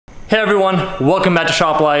Hey everyone, welcome back to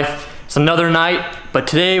Shop Life. It's another night, but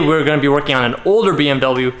today we're going to be working on an older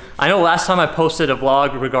BMW. I know last time I posted a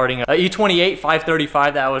vlog regarding a E28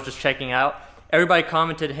 535 that I was just checking out. Everybody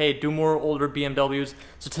commented, hey, do more older BMWs.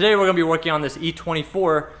 So today we're going to be working on this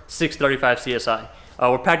E24 635 CSI.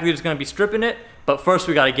 We're practically just going to be stripping it, but first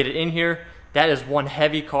we got to get it in here. That is one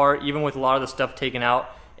heavy car, even with a lot of the stuff taken out,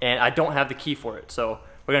 and I don't have the key for it. So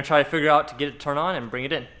we're going to try to figure out to get it to turn on and bring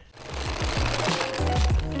it in.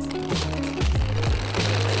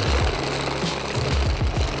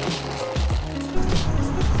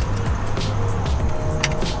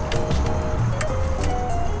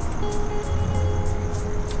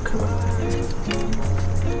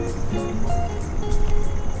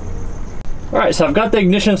 Alright, so I've got the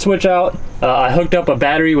ignition switch out. I hooked up a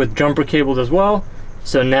battery with jumper cables as well.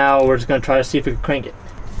 So now we're just going to try to see if we can crank it.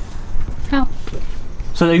 How?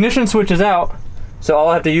 So the ignition switch is out. So all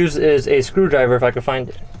I have to use is a screwdriver if I can find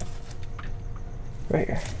it. Right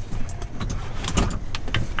here.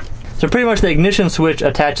 So pretty much the ignition switch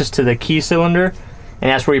attaches to the key cylinder,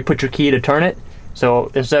 and that's where you put your key to turn it.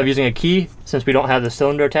 So instead of using a key, since we don't have the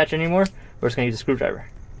cylinder attached anymore, we're just going to use a screwdriver.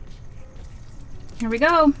 Here we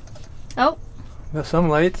go. Oh. Got some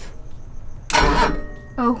lights.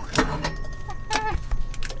 Oh.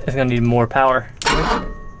 It's gonna need more power.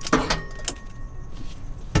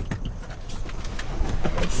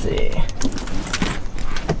 Let's see.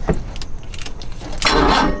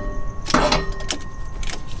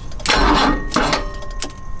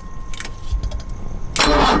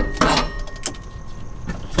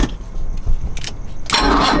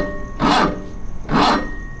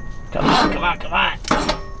 Come on, come on, come on.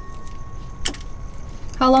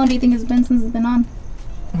 How long do you think it's been since it's been on?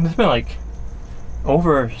 It's been like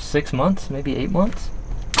over 6 months, maybe 8 months.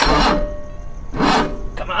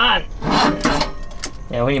 Come on!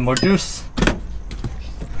 Yeah, we need more juice.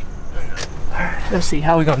 Alright, let's see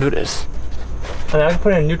how we gonna do this. I mean, I can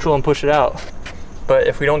put it in neutral and push it out, but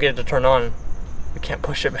if we don't get it to turn on, we can't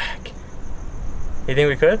push it back. You think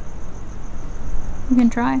we could? We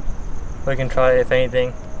can try. We can try, if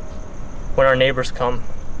anything. When our neighbors come,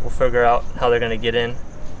 we'll figure out how they're gonna get in.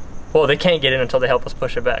 Well, they can't get in until they help us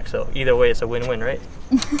push it back, so either way it's a win-win, right?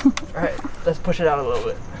 Alright, let's push it out a little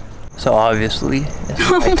bit. So obviously, it's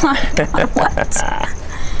oh my god, what?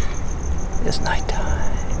 It's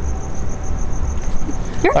nighttime.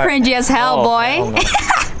 You're cringy as hell, boy. No.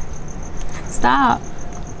 Stop.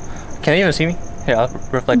 Can they even see me? Here, I'll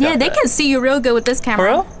reflect. Yeah, they can see you real good with this camera.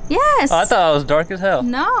 For real? Yes. Oh, I thought I was dark as hell.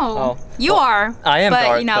 No. Oh. You are. I am but,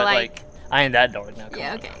 dark, you know, but like I ain't that dark now.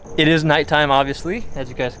 Yeah, okay. It is nighttime, obviously, as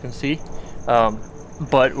you guys can see.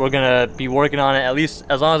 But we're gonna be working on it at least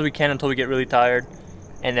as long as we can until we get really tired,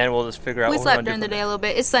 and then we'll just figure out. We slept during the day a little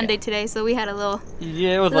bit. It's Sunday today, so we had a little.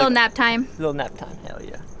 Yeah, it was a little like nap time. Little nap time, hell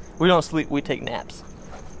yeah. We don't sleep, we take naps.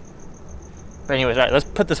 But anyways, all right, let's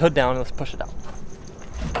put this hood down and let's push it out.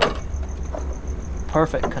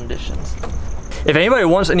 Perfect conditions. If anybody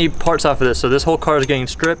wants any parts off of this, so this whole car is getting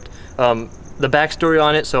stripped. The backstory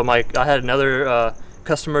on it, so I had another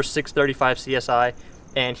customer, 635 CSI,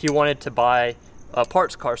 and he wanted to buy a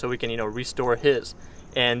parts car so we can, you know, restore his.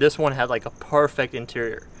 And this one had like a perfect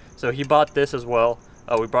interior. So he bought this as well.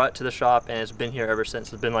 We brought it to the shop and it's been here ever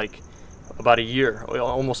since. It's been like about a year,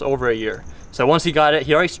 almost over a year. So once he got it,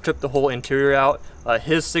 he already stripped the whole interior out.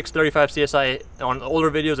 His 635 CSI, on the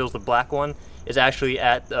older videos, it was the black one, is actually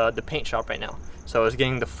at the paint shop right now. So it's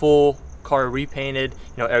getting the full car repainted,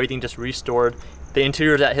 you know, everything just restored. The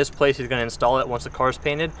interior is at his place. He's going to install it once the car is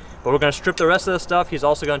painted. But we're going to strip the rest of the stuff. He's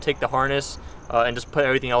also going to take the harness and just put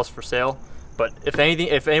everything else for sale. But if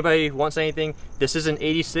anybody wants anything, this is an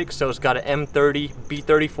 86, so it's got an M30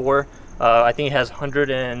 B34. I think it has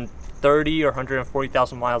 130 or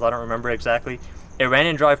 140,000 miles. I don't remember exactly. It ran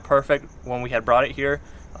and drive perfect when we had brought it here.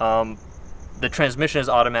 The transmission is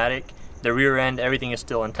automatic. The rear end, everything is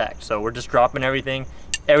still intact. So we're just dropping everything.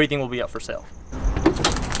 Everything will be up for sale.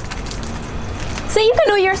 See, you can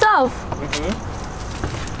do it yourself. Mm-hmm.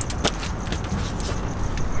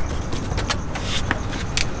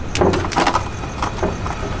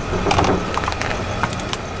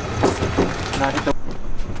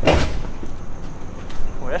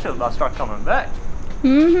 Well, that shit's about to start coming back.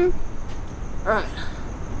 Mm-hmm. Alright.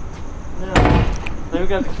 Now, then we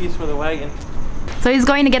got the keys for the wagon. So he's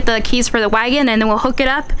going to get the keys for the wagon and then we'll hook it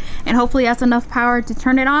up and hopefully that's enough power to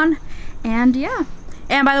turn it on. And yeah.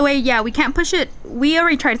 And by the way, yeah, we can't push it. We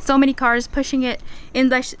already tried so many cars pushing it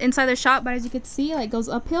inside the shop, but as you can see, like, it goes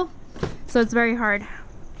uphill. So it's very hard.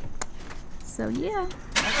 So yeah.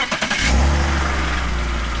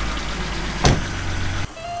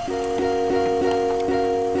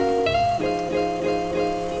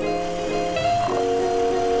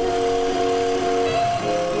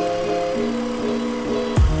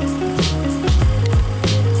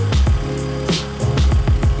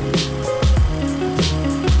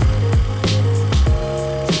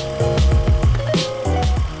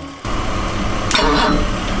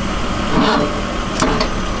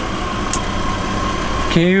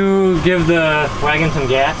 Can you give the wagon some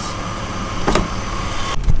gas?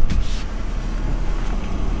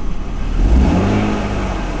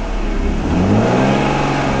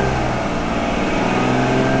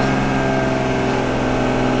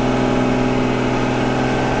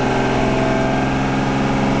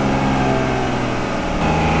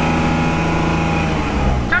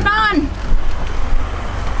 Turned on!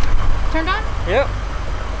 Turned on? Yep.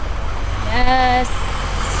 Yes.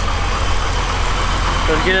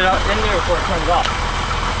 So get it out in there before it turns off.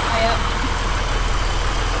 Oh, yep.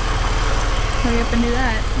 Hurry up and do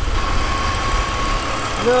that.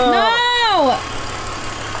 No! No!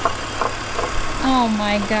 Oh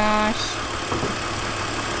my gosh.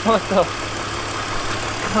 What the?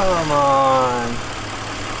 Come on.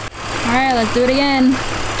 Alright, let's do it again.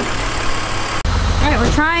 Alright,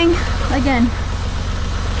 we're trying again.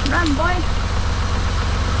 Run, boy.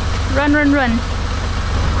 Run, run, run.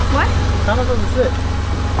 What? How much does it sit?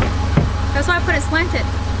 That's why I put it slanted.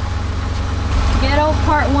 Ghetto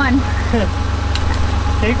part 1.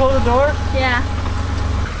 Can you close the door? Yeah.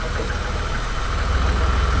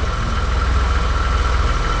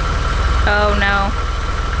 Oh no.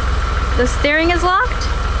 The steering is locked?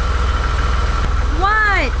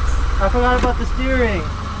 What? I forgot about the steering.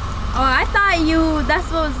 Oh, I thought that's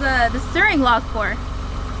what was the steering lock for.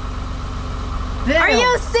 Damn. Are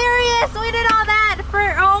you serious? We did all that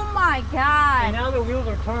for, oh my god. And now the wheels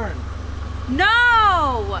are turned.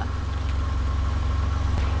 No! Are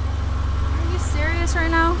you serious right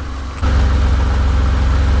now?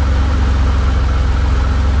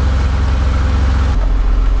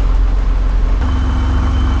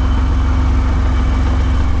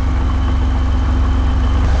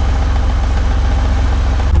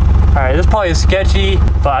 Alright, this probably is sketchy,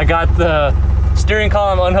 but I got the steering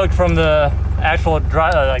column unhooked from the actual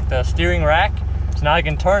like the steering rack, so now I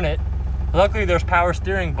can turn it. Luckily there's power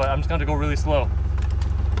steering, but I'm just gonna go really slow.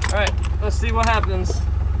 Alright, let's see what happens.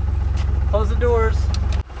 Close the doors.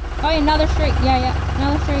 Oh, yeah, another straight. Yeah, yeah,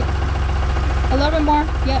 another straight. A little bit more.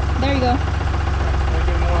 Yep, there you go. A little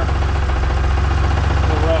bit more. A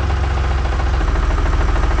little left.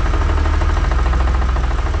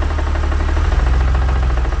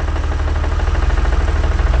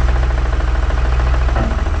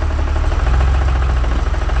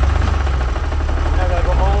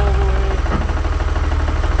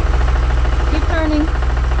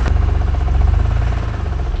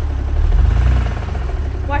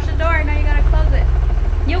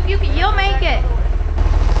 You'll make it.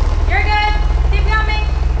 You're good. Keep coming.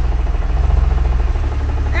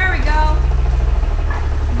 There we go.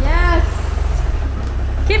 Yes.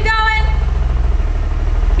 Keep going.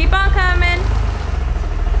 Keep on coming.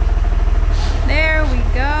 There we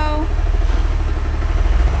go.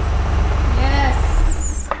 Yes.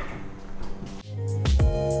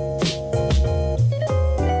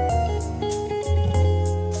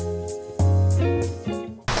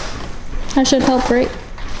 That should help, right?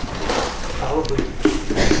 Probably.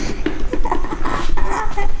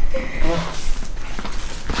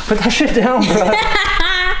 Put that shit down, bro.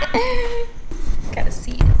 Gotta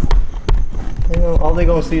see it. You know, all they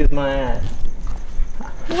gonna see is my ass.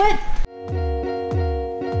 What?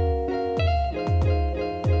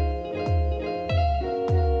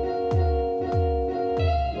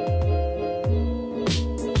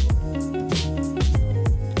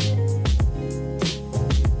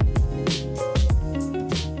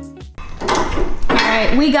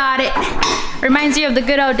 Alright, we got it. Reminds you of the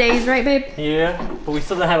good old days, right, babe? Yeah, but we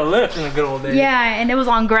still didn't have a lift in the good old days. Yeah, and it was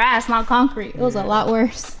on grass, not concrete. It was a lot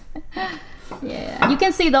worse. Yeah, you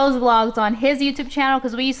can see those vlogs on his YouTube channel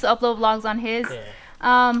because we used to upload vlogs on his,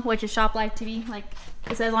 which is Shop Life TV, like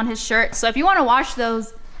it says on his shirt. So if you want to watch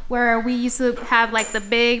those where we used to have like the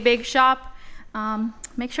big shop,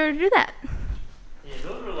 make sure to do that. Yeah,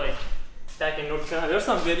 those were like back in North Carolina. There's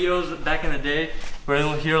some videos back in the day where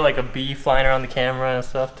you'll hear like a bee flying around the camera and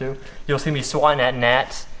stuff too. You'll see me swatting at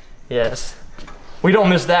gnats. Yes, we don't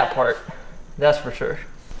miss that part, that's for sure.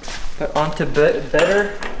 But on to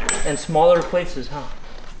better and smaller places, huh?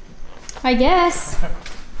 I guess.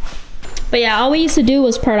 But yeah, all we used to do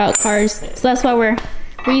was part out cars. So that's why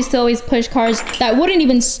we used to always push cars that wouldn't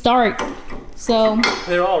even start. So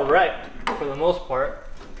they're all wrecked for the most part.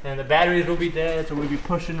 And the batteries will be dead, so we'll be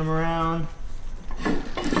pushing them around.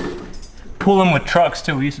 Pull them with trucks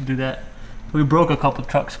too, we used to do that. We broke a couple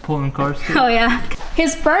trucks pulling cars too. Oh yeah.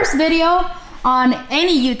 His first video on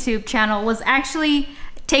any YouTube channel was actually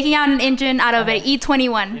taking out an engine out of an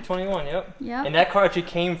E21. E21, yep. Yep. And that car actually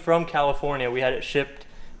came from California. We had it shipped.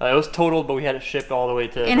 It was totaled, but we had it shipped all the way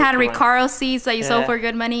to. And had Recaro seats that you sold for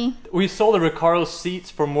good money. We sold the Recaro seats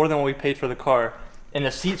for more than what we paid for the car. and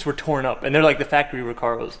the seats were torn up, and they're like the factory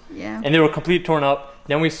Recaros. Yeah. And they were completely torn up.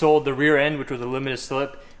 Then we sold the rear end, which was a limited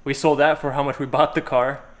slip. We sold that for how much we bought the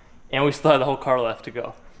car, and we still had the whole car left to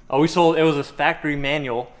go. We sold, it was a factory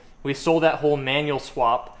manual. We sold that whole manual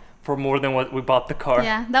swap for more than what we bought the car.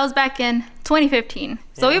 Yeah, that was back in 2015.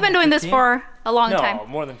 So Yeah, we've been doing 15? this for a long time. No,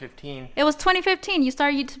 more than 15. It was 2015. You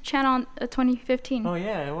started YouTube channel in 2015. Oh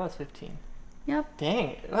yeah, it was 15. Yep.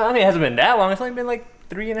 Dang. Well, I mean, it hasn't been that long. It's only been like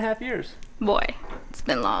 3.5 years. Boy, it's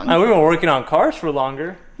been long. We've been working on cars for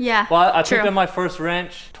longer. Yeah, Well, I true. picked up my first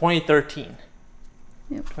wrench 2013.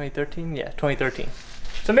 Yep. 2013? Yeah, 2013.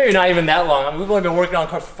 So maybe not even that long. I mean, we've only been working on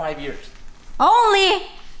cars for 5 years. Only!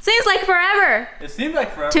 Seems like forever. It seems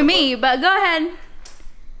like forever. To me, but go ahead.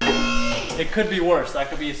 It could be worse. I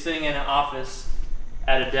could be sitting in an office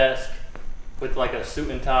at a desk with like a suit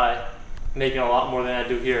and tie, making a lot more than I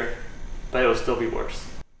do here, but it will still be worse.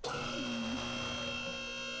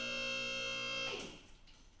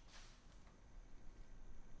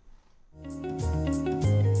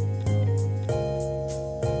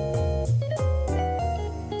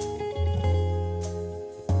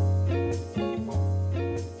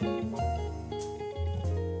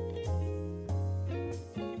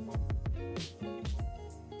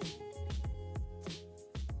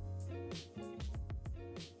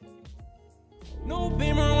 No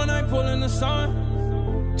beamer when I pull in the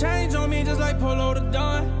sun. Change on me just like Polo the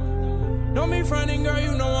Don. Don't be fronting, girl,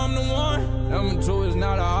 you know I'm the one. Number 2 is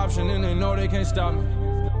not an option and they know they can't stop me.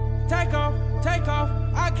 Take off,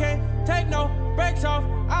 I can't take no breaks off.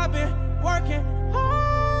 I've been